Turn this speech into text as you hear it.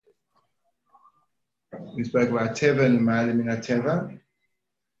we spoke about Teva and Ma'ale Min HaTeva,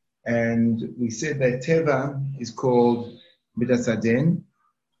 and we said that Teva is called Midas Hadin.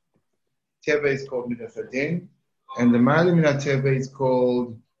 Teva is called Midas Hadin, and the Ma'ale Min HaTeva is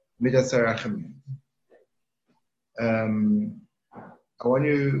called Midas HaRachamim. I want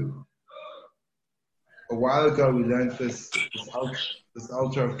you. A while ago, we learned this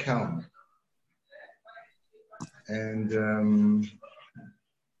altar of Kelm, and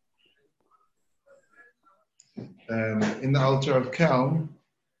in the altar of Kelm,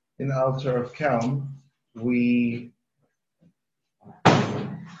 we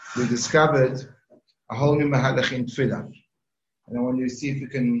discovered a whole new mahalach in Tefillah, and I want you to see if you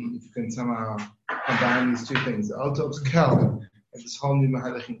can somehow combine these two things: the altar of Kelm and this whole new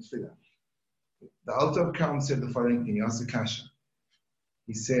mahalach in Tefillah. The altar of Kelm said the following thing. He asked the Kasha.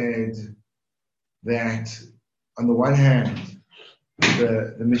 He said that on the one hand,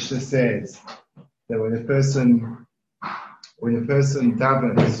 the Mishnah says that when a person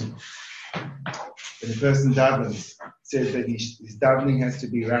davens, says that his davening has to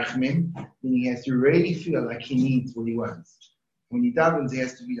be rachmim, meaning he has to really feel like he needs what he wants. When he davens, he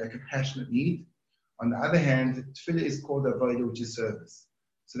has to be like a passionate need. On the other hand, tefillah is called avodah, which is service.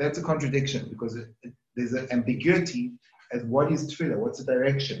 So that's a contradiction because there's an ambiguity as what is tefillah, what's the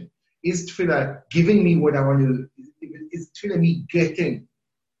direction? Is tefillah giving me what I want to? Is tefillah me getting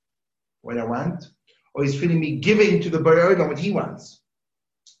what I want? Or is tefillah me giving to the Borei Olam what he wants?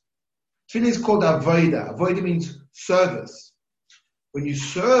 Tefillah is called avodah. Avodah means service. When you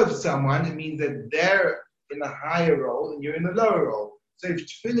serve someone, it means that they're in a higher role and you're in a lower role. So if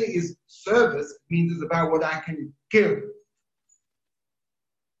tefillah is service, it means it's about what I can give.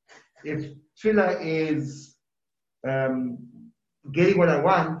 If tefillah is getting what I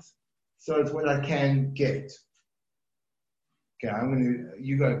want, so it's what I can get. Okay,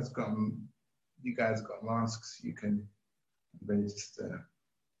 you guys got masks. You can maybe just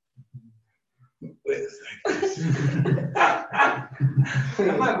wait a second. That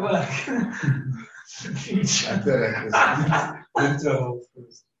might work. I feel like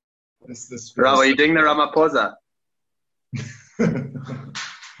this. Rav, are you doing the Ramaphosa?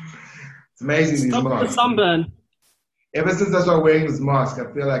 It's amazing Stop these masks. the sunburn. Ever since I started wearing this mask, I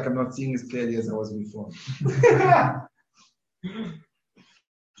feel like I'm not seeing as clearly as I was before.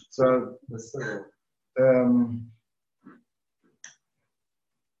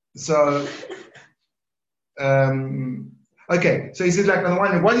 Okay. So he says, like, on the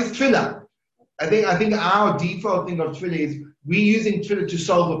one hand, what is tefillah? I think our default thing of tefillah is we're using tefillah to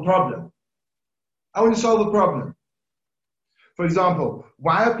solve a problem. I want to solve a problem. For example,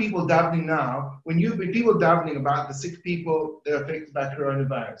 why are people davening now? When people davening about the sick people that are affected by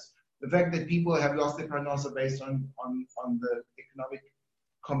coronavirus, the fact that people have lost their parnasa based on the economic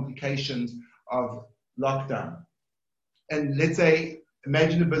complications of lockdown. And let's say,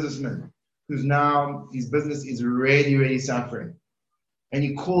 imagine a businessman who's now, his business is really, really suffering. And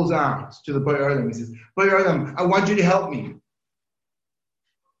he calls out to the Borei Olam. He says, Borei Olam, I want you to help me.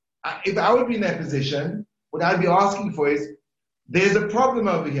 If I would be in that position, what I'd be asking for is, there's a problem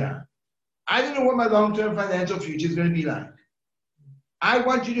over here. I don't know what my long-term financial future is going to be like. I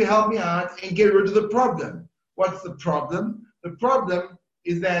want you to help me out and get rid of the problem. What's the problem? The problem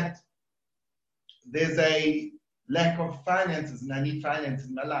is that there's a lack of finances and I need finances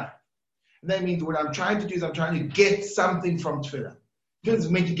in my life. And that means what I'm trying to do is I'm trying to get something from tefillah. Tefillah is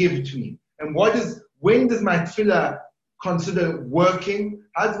meant to give it to me. And when does my tefillah consider working?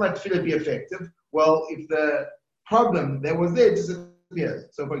 How does my tefillah be effective? Well, if the problem that was there disappears.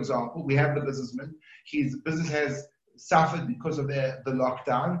 So, for example, we have the businessman. His business has suffered because of the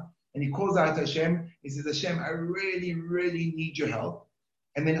lockdown. And he calls out to Hashem. He says, Hashem, I really, really need your help.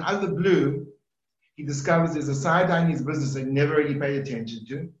 And then out of the blue, he discovers there's a side line in his business that he never really paid attention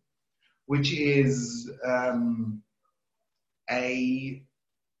to, which is a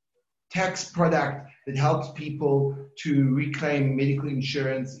tax product that helps people to reclaim medical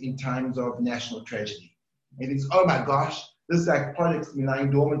insurance in times of national tragedy. And he thinks, oh my gosh, this product's been lying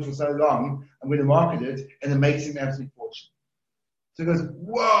dormant for so long, I'm going to market it, and it makes him absolute fortune. So he goes,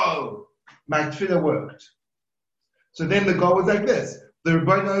 whoa, my tefillah worked. So then the goal was like this. The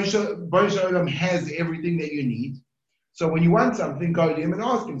Borei Olam has everything that you need. So when you want something, go to him and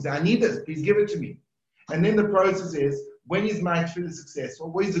ask him, say, I need this, please give it to me. And then the process is, when is my tefillah successful?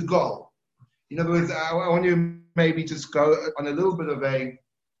 What is the goal? In other words, I want you maybe just go on a little bit of a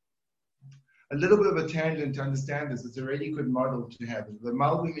tangent to understand this. It's a really good model to have. The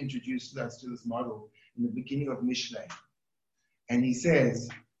Malbim introduced us to this model in the beginning of Mishlei. And he says,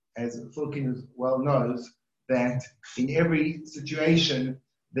 as Fulkin well knows, that in every situation,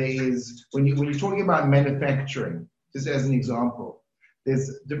 there is, when you're talking about manufacturing, just as an example,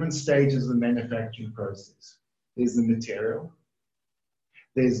 there's different stages of the manufacturing process. There's the material,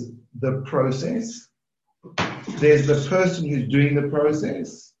 there's the process, there's the person who's doing the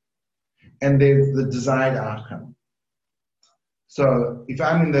process, and there's the desired outcome. So if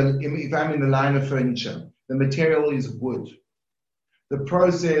I'm in the line of furniture, the material is wood. The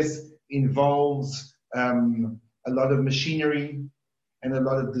process involves a lot of machinery and a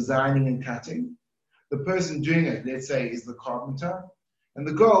lot of designing and cutting. The person doing it, let's say, is the carpenter, and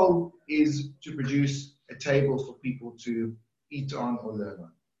the goal is to produce a table for people to eat on or learn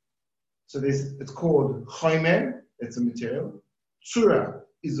on. So it's called chomer, that's the material. Tzura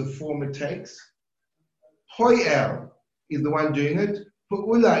is the form it takes. Hoyel is the one doing it.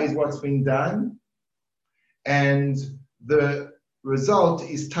 Pu'ula is what's being done. And the result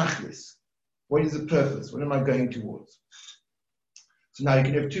is tachlis. What is the purpose? What am I going towards? So now you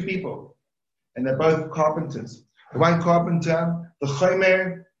can have two people, and they're both carpenters. The one carpenter, the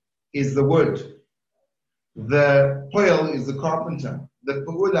chomer is the wood. The poil is the carpenter. The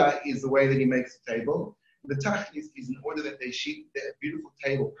pu'ula is the way that he makes the table. The tachlis is in order that a beautiful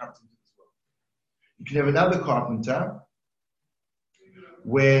table comes into this world. You can have another carpenter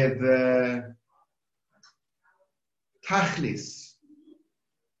where the tachlis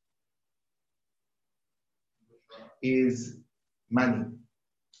is money.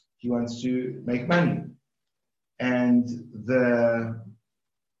 He wants to make money. And the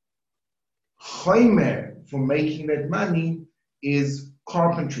chomer for making that money is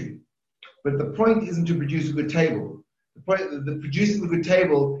carpentry. But the point isn't to produce a good table. The producing a good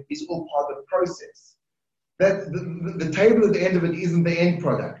table is all part of the process. That the table at the end of it isn't the end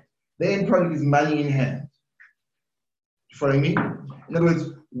product. The end product is money in hand. You follow me? In other words,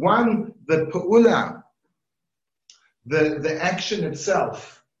 the pu'ula, the action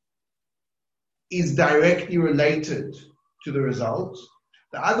itself, is directly related to the result.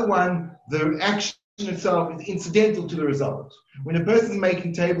 The other one, the action itself, is incidental to the result. When a person is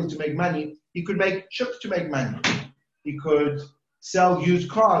making tables to make money, he could make chips to make money. He could sell used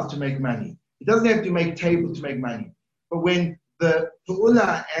cars to make money. He doesn't have to make tables to make money. But when the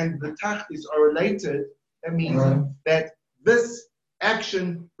pu'ula and the tachlis are related, that means that this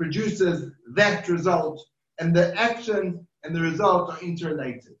action produces that result, and the action and the result are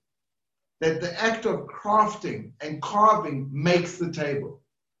interrelated. That the act of crafting and carving makes the table.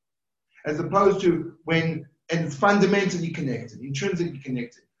 As opposed to and it's fundamentally connected, intrinsically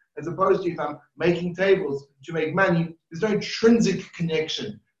connected. As opposed to if I'm making tables to make money, there's no intrinsic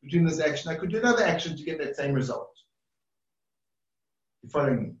connection between this action. I could do another action to get that same result. You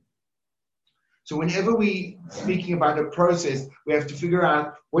follow me? So whenever we speaking about a process, we have to figure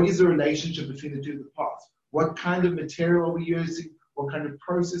out what is the relationship between the two parts. What kind of material are we using? What kind of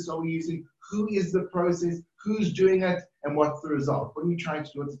process are we using? Who is the process? Who's doing it? And what's the result? What are we trying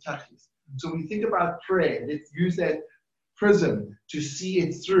to do with the tachlis? So when we think about prayer, let's use that prism to see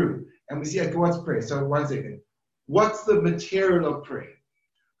it through. And we see, okay, what's prayer? So one second. What's the material of prayer?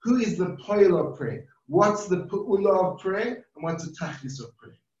 Who is the poil of prayer? What's the pu'ula of prayer? And what's the tachlis of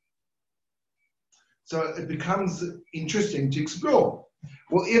prayer? So it becomes interesting to explore.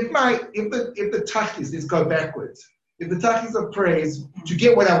 Well, if the tachlis, let's go backwards. If the tachlis of prayer is to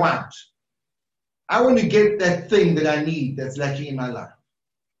get what I want to get that thing that I need that's lacking in my life.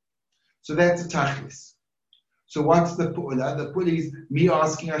 So that's the tachlis. So what's the pu'ula? The pu'ula is me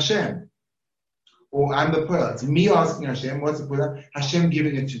asking Hashem. Or I'm the pu'ula. It's me asking Hashem. What's the pu'ula? Hashem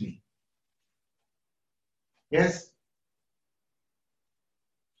giving it to me. Yes?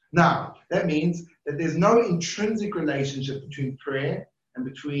 Now, that means that there's no intrinsic relationship between prayer and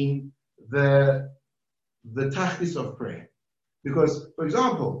between the tachlis of prayer. Because, for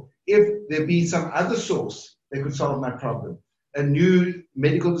example, if there be some other source that could solve my problem, a new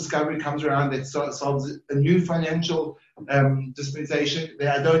medical discovery comes around that solves a new financial dispensation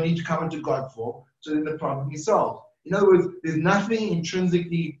that I don't need to come into God for, so then the problem is solved. In other words, there's nothing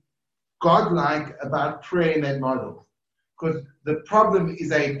intrinsically godlike about prayer in that model. Because the problem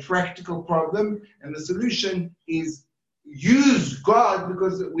is a practical problem, and the solution is use God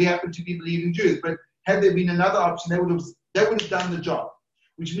because we happen to be believing Jews. But had there been another option, they would have done the job.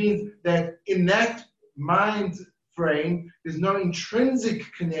 Which means that in that mind frame, there's no intrinsic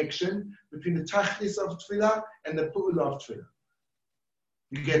connection between the tachlis of tefillah and the pu'ula of tefillah.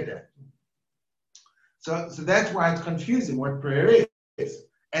 You get that? So that's why it's confusing what prayer is.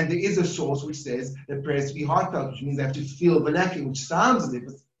 And there is a source which says that prayer has to be heartfelt, which means I have to feel velakim, which sounds as if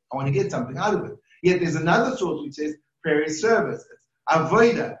I want to get something out of it. Yet there's another source which says prayer is service. It's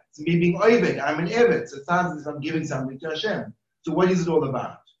avodah. It's me being oved. I'm an eved. So it sounds as if I'm giving something to Hashem. So what is it all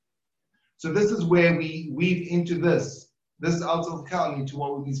about? So this is where we weave into this Alter Kal into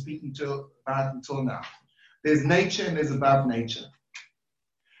what we've been speaking about until now. There's nature and there's above nature.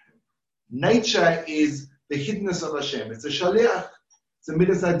 Nature is the hiddenness of Hashem. It's a shaliach. It's a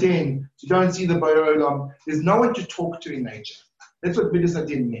midas adin. You don't see the Borei Olam. There's no one to talk to in nature. That's what midas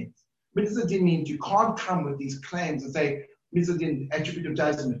adin means. Midas adin means you can't come with these claims and say, midas adin, attribute of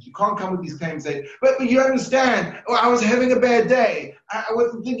judgment. You can't come with these claims and say, but you understand, or I was having a bad day. I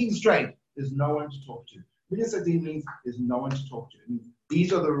wasn't thinking straight. There's no one to talk to. Midas adin means there's no one to talk to. It means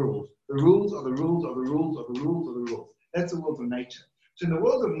these are the rules. The rules are the rules are the rules are the rules are the rules. That's the world of nature. So in the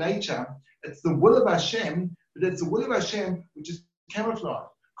world of nature, it's the will of Hashem, but it's the will of Hashem which is camouflaged,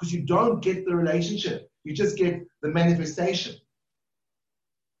 because you don't get the relationship. You just get the manifestation.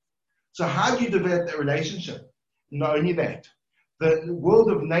 So how do you develop that relationship? Not only that, the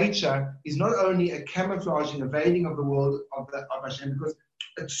world of nature is not only a camouflaging, a veiling of the world of Hashem, because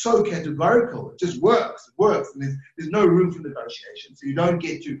it's so categorical. It just works. It works. And there's no room for negotiation. So you don't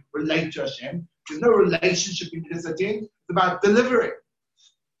get to relate to Hashem. There's no relationship in this attend. It's about delivering.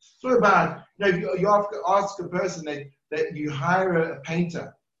 It's not about, if you ask a person that you hire a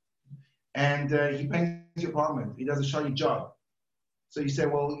painter and he paints your apartment. He does a shoddy job. So you say,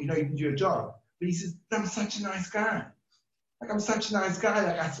 well, you can do your job. But he says, I'm such a nice guy. I'm such a nice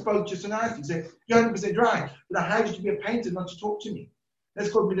guy. I spoke just so nicely. You say, you're 100% right. But I hired you to be a painter, not to talk to me. That's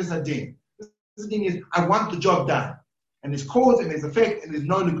called midas adin. This thing is, I want the job done. And there's cause and there's effect and there's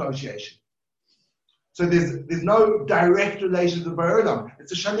no negotiation. So there's no direct relation to the Borei Olam.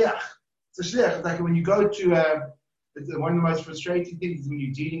 It's a shaliach. It's a shaliach. It's like when you go to, one of the most frustrating things is when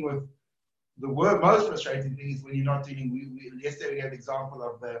you're dealing with, most frustrating thing is when you're not dealing, yesterday we had an example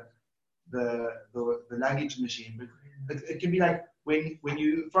of the luggage machine. But it can be like when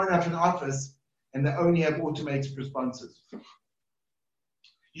you phone up an office and they only have automated responses.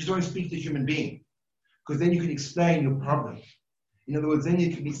 You just want to speak to a human being, because then you can explain your problem. In other words, then there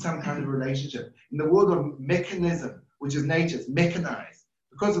can be some kind of relationship. In the world of mechanism, which is nature, it's mechanized.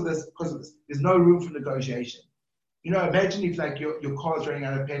 Because of this, there's no room for negotiation. Imagine if like your car's running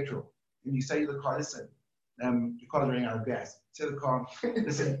out of petrol, and you say to the car, listen, your car's running out of gas. Say to the car,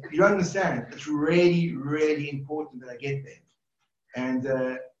 listen, you don't understand. It's really, really important that I get there. And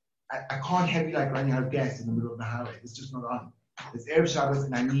I can't have you like running out of gas in the middle of the highway. It's just not on. It's Erev Shabbos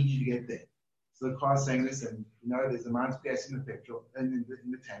and I need you to get there. So the car's saying, listen, there's a amount of gas in the petrol and in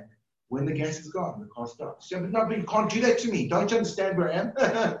the tank. When the gas is gone, the car stops. So, but you can't do that to me. Don't you understand where I am?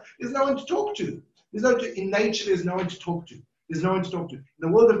 There's no one to talk to. In nature, there's no one to talk to. There's no one to talk to. In the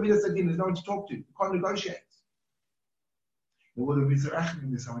world of midas adin, there's no one to talk to. You can't negotiate. In the world of midas rachman,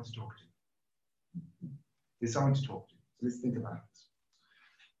 there's someone to talk to. There's someone to talk to. So let's think about it.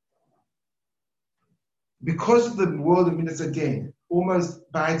 Because of the world of midas adin, almost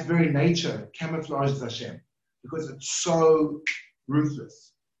by its very nature, camouflages Hashem, because it's so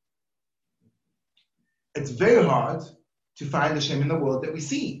ruthless. It's very hard to find Hashem in the world that we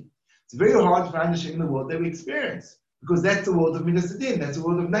see. It's very hard to find Hashem in the world that we experience, because that's the world of midas adin, that's the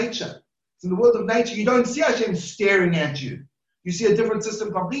world of nature. So in the world of nature, you don't see Hashem staring at you. You see a different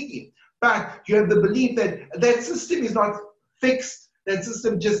system completely. But you have the belief that that system is not fixed, that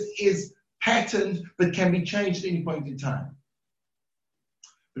system just is patterned, but can be changed at any point in time.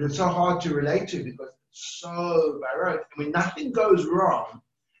 But it's so hard to relate to because it's so baroque. And when nothing goes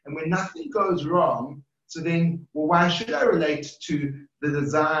wrong, so then, why should I relate to the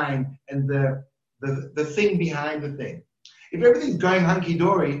design and the thing behind the thing? If everything's going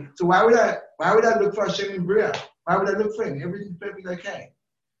hunky-dory, so why would I look for Hashem in Bria? Why would I look for him? Everything's perfectly okay.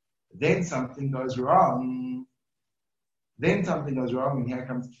 Then something goes wrong. And here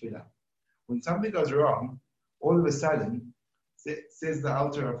comes tefillah. When something goes wrong, all of a sudden, says the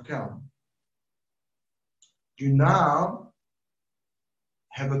Alter of Kal, you now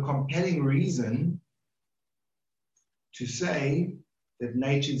have a compelling reason to say that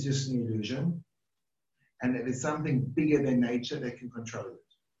nature is just an illusion and that there's something bigger than nature that can control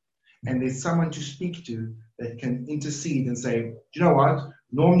it. And there's someone to speak to that can intercede and say, do you know what?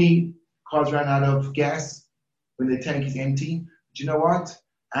 Normally cars run out of gas when the tank is empty. Do you know what?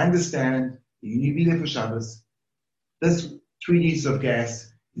 I understand you need to be there for Shabbos. This 3 liters of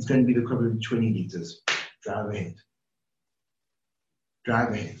gas is going to be the equivalent of 20 liters. Drive ahead.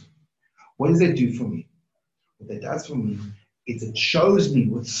 What does that do for me? What that does for me is it shows me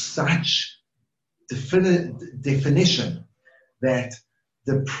with such definition that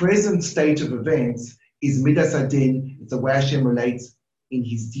the present state of events is midas adin. It's the way Hashem relates in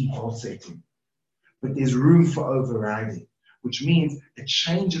his default setting. But there's room for overriding, which means it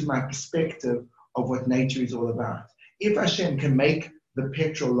changes my perspective of what nature is all about. If Hashem can make the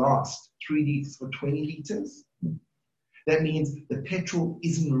petrol lasts 3 liters for 20 liters, that means the petrol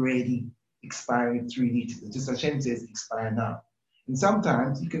isn't really expiring at 3 liters. It's just Hashem says, expire now. And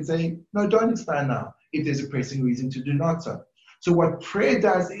sometimes you can say, no, don't expire now, if there's a pressing reason to do not so. So what prayer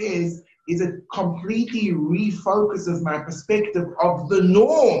does is it completely refocuses my perspective of the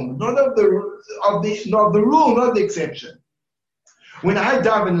norm, not of the rule, not the exception. When I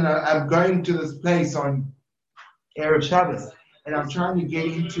daven and I'm going to this place on Erev Shabbos, and I'm trying to get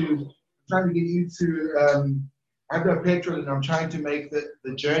into, I have no petrol and I'm trying to make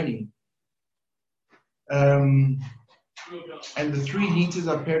the journey. And the 3 liters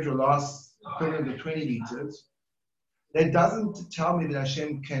of petrol lasts equivalent to 20 liters. That doesn't tell me that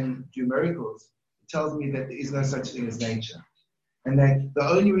Hashem can do miracles. It tells me that there is no such thing as nature. And that the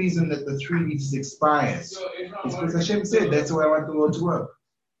only reason that the 3 liters expires is because Hashem said, that's the way I want the world to work.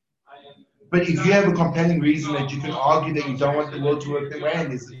 But if you have a compelling reason that you can argue that you don't want the world to work that way, and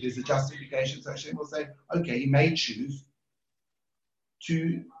there's a justification, so Hashem will say, okay, you may choose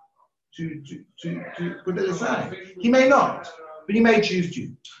to put it aside. He may not, but he may choose to.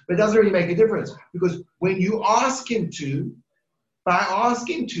 But it doesn't really make a difference, because when you ask him to, you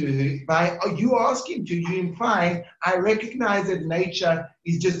imply, I recognize that nature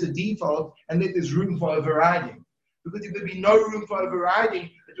is just a default and that there's room for overriding. Because if there'd be no room for overriding,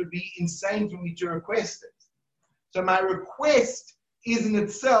 it would be insane for me to request it. So my request is in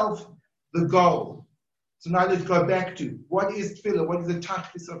itself the goal. So now let's go back to, what is tefillah? What is the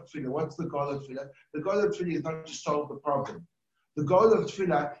tachlis of tefillah? What's the goal of tefillah? The goal of tefillah is not to solve the problem. The goal of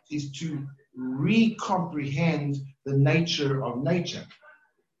tefillah is to recomprehend the nature of nature.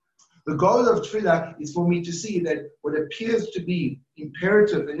 The goal of tefillah is for me to see that what appears to be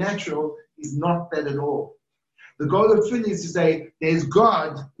imperative and natural is not that at all. The goal of tefillah is to say, there's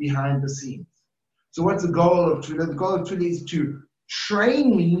God behind the scenes. So what's the goal of tefillah? The goal of tefillah is to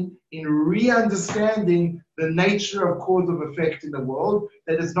train me in re-understanding the nature of cause of effect in the world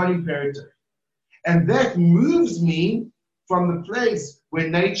that is not imperative. And that moves me from the place where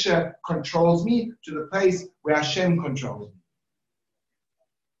nature controls me to the place where Hashem controls me.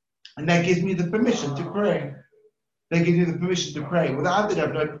 And that gives me the permission to pray. That gives me the permission to pray. Without that, I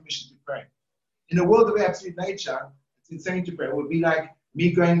have no permission to pray. In a world of absolute nature, it's insane to pray. It would be like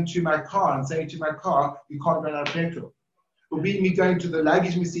me going to my car and saying to my car, you can't run out of petrol. It would be me going to the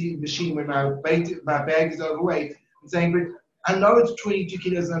luggage machine when my bag is overweight and saying, but I know it's 22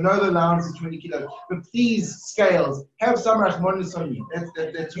 kilos, I know the allowance is 20 kilos, but please, scales, have some rachmanis on me.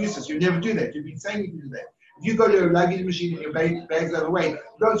 That's useless. You never do that. You've been saying you do that. If you go to a luggage machine and your bag's overweight,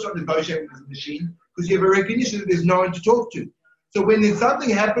 don't start negotiating with the machine because you have a recognition that there's no one to talk to. So when something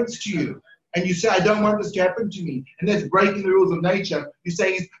happens to you and you say, I don't want this to happen to me, and that's breaking the rules of nature, you're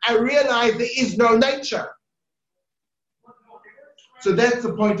saying, I realize there is no nature. So that's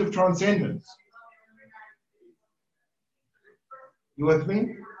the point of transcendence. You with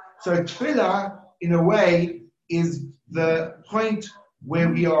me? So tefillah, in a way, is the point where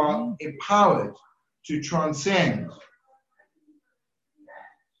we are empowered to transcend.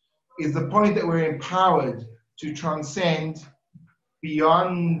 Is the point that we're empowered to transcend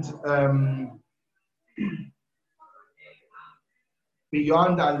beyond our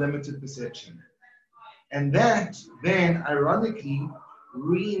limited perception. And that then, ironically,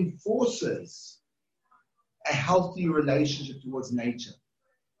 reinforces a healthy relationship towards nature.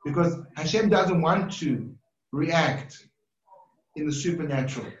 Because Hashem doesn't want to react in the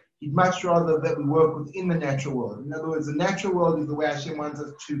supernatural. He'd much rather that we work within the natural world. In other words, the natural world is the way Hashem wants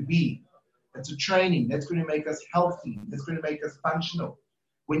us to be. That's a training. That's going to make us healthy. That's going to make us functional.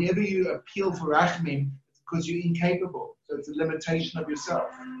 Whenever you appeal for Rachmim, it's because you're incapable. So it's a limitation of yourself.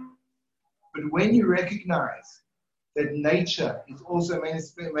 But when you recognize that nature is also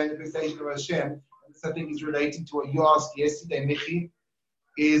a manifestation of Hashem, and this I think is relating to what you asked yesterday, Michi,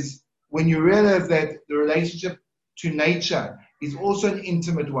 is when you realize that the relationship to nature is also an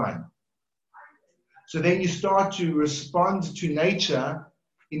intimate one. So then you start to respond to nature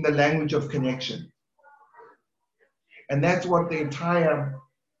in the language of connection. And that's what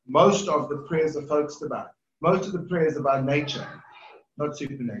most of the prayers are focused about. Most of the prayers about nature, not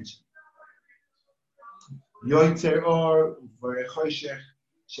supernature. Yoitzer or V'rechoshech,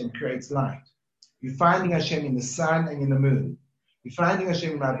 Hashem creates light. You're finding Hashem in the sun and in the moon. You're finding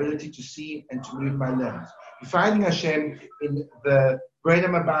Hashem in my ability to see and to move my limbs. You're finding Hashem in the bread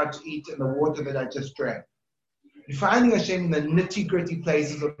I'm about to eat and the water that I just drank. You're finding Hashem in the nitty-gritty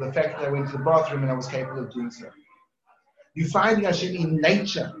places of the fact that I went to the bathroom and I was capable of doing so. You're finding Hashem in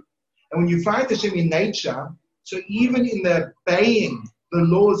nature. And when you find Hashem in nature, so even in the obeying the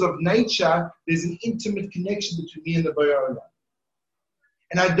laws of nature, there's an intimate connection between me and the Borei Olam.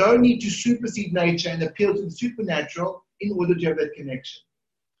 And I don't need to supersede nature and appeal to the supernatural in order to have that connection.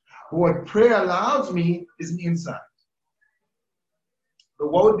 What prayer allows me is an insight.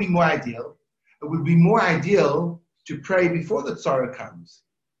 But what would be more ideal? It would be more ideal to pray before the tzara comes.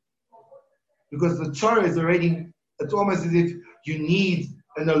 Because the tzara is already, it's almost as if you need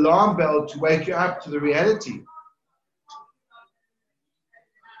an alarm bell to wake you up to the reality.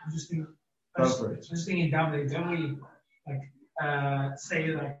 Just thinking doubly, don't we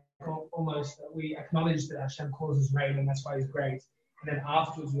say almost that we acknowledge that Hashem causes rain and that's why He's great, and then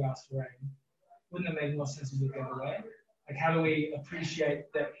afterwards we ask for rain? Wouldn't it make more sense if we go away? How do we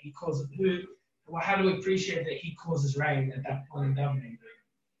appreciate that He causes? How do we appreciate that He causes rain at that point in davening?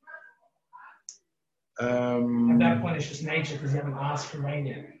 At that point, it's just nature because you haven't asked for rain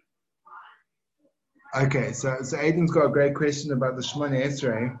yet. Okay, so Aiden's got a great question about the Shemona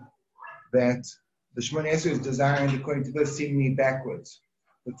Esrei, that the Shemona Esrei is designed according to this seemingly backwards.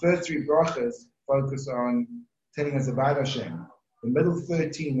 The first 3 brachas focus on telling us about Hashem. The middle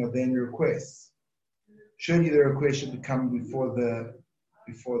 13 are then requests. Surely the request should come before the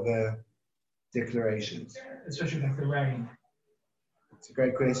declarations. Especially like the rain. It's a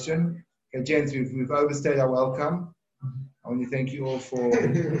great question. Okay, gents, we've overstayed our welcome. I want to thank you all for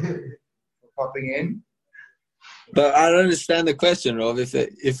popping in. But I don't understand the question, Rob. If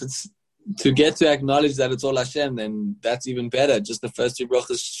it's to get to acknowledge that it's all Hashem, then that's even better. Just the first 3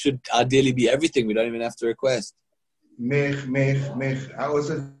 brachas should ideally be everything. We don't even have to request. Mech. I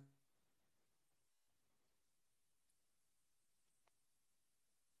also.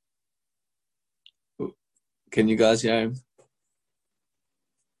 Can you guys hear him?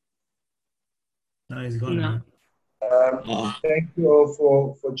 No, he's gone. Thank you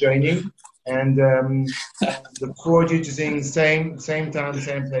all for joining, and look forward to seeing same time,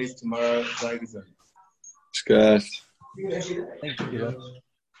 same place tomorrow. Good. Thank you.